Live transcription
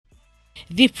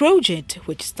The project,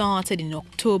 which started in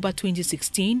October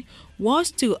 2016,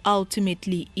 was to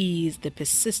ultimately ease the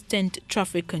persistent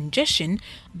traffic congestion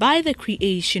by the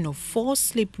creation of 4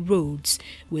 slip roads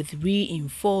with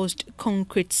reinforced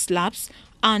concrete slabs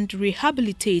and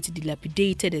rehabilitate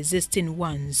dilapidated existing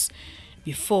ones.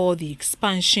 Before the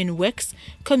expansion works,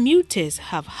 commuters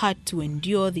have had to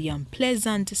endure the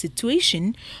unpleasant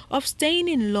situation of staying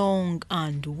in long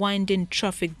and winding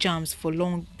traffic jams for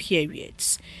long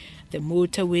periods. The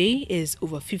motorway is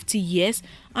over 50 years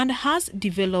and has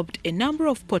developed a number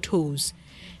of potholes.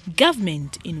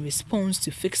 Government, in response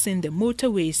to fixing the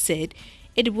motorway, said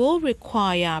it will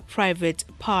require private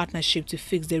partnership to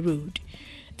fix the road.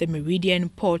 The Meridian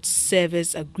Port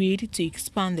Service agreed to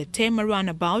expand the Tema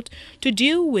roundabout to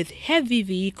deal with heavy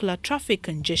vehicular traffic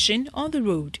congestion on the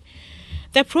road.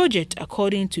 The project,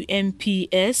 according to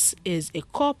MPS, is a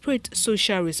corporate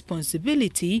social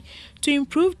responsibility to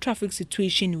improve traffic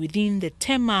situation within the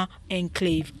Tema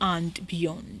enclave and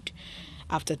beyond.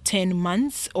 After 10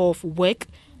 months of work,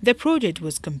 the project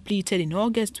was completed in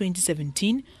August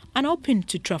 2017 and opened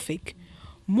to traffic.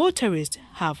 Motorists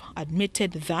have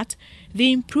admitted that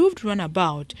the improved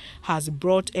runabout has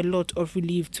brought a lot of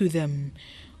relief to them.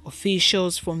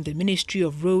 Officials from the Ministry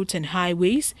of Roads and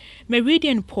Highways,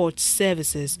 Meridian Port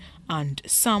Services and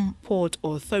some port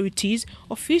authorities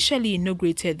officially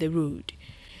inaugurated the road.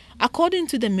 According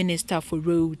to the Minister for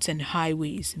Roads and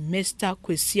Highways, Mr.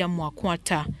 Kwasi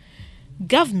Amoako-Attah,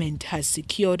 government has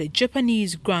secured a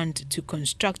Japanese grant to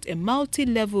construct a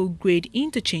multi-level grade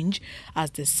interchange as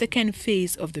the second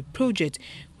phase of the project,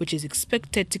 which is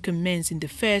expected to commence in the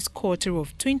first quarter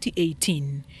of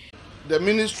 2018. The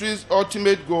ministry's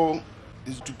ultimate goal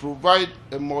is to provide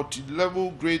a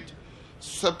multi-level grade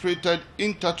separated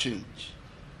interchange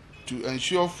to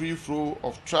ensure free flow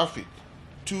of traffic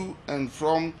to and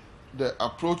from the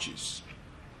approaches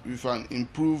with an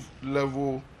improved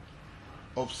level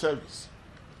of service.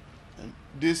 And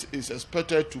this is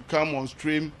expected to come on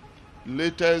stream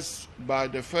latest by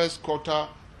the first quarter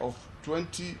of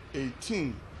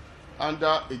 2018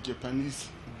 under a Japanese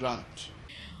grant.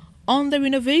 On the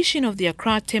renovation of the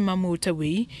Accra-Tema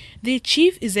motorway, the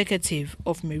Chief Executive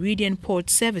of Meridian Port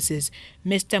Services,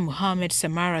 Mr. Muhammad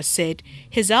Samara, said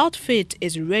his outfit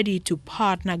is ready to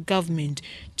partner government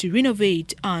to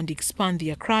renovate and expand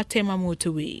the Accra-Tema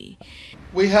motorway.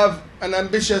 We have an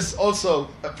ambitious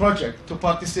project to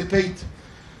participate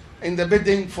in the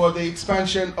bidding for the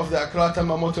expansion of the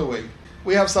Accra-Tema motorway.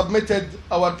 We have submitted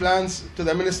our plans to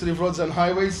the Ministry of Roads and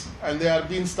Highways and they are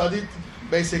being studied.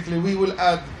 Basically, we will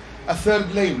add a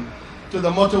third lane to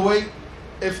the motorway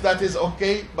if that is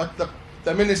okay, but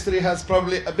the ministry has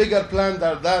probably a bigger plan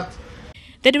than that.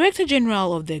 The Director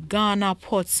General of the Ghana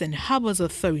Ports and Harbours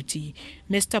Authority,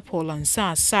 Mr. Paul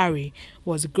Ansah Sari,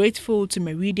 was grateful to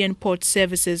Meridian Port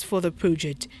Services for the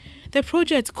project. The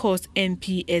project cost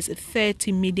MPS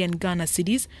 30 million Ghana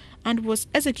cedis and was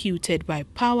executed by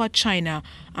Power China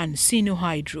and Sino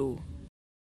Hydro.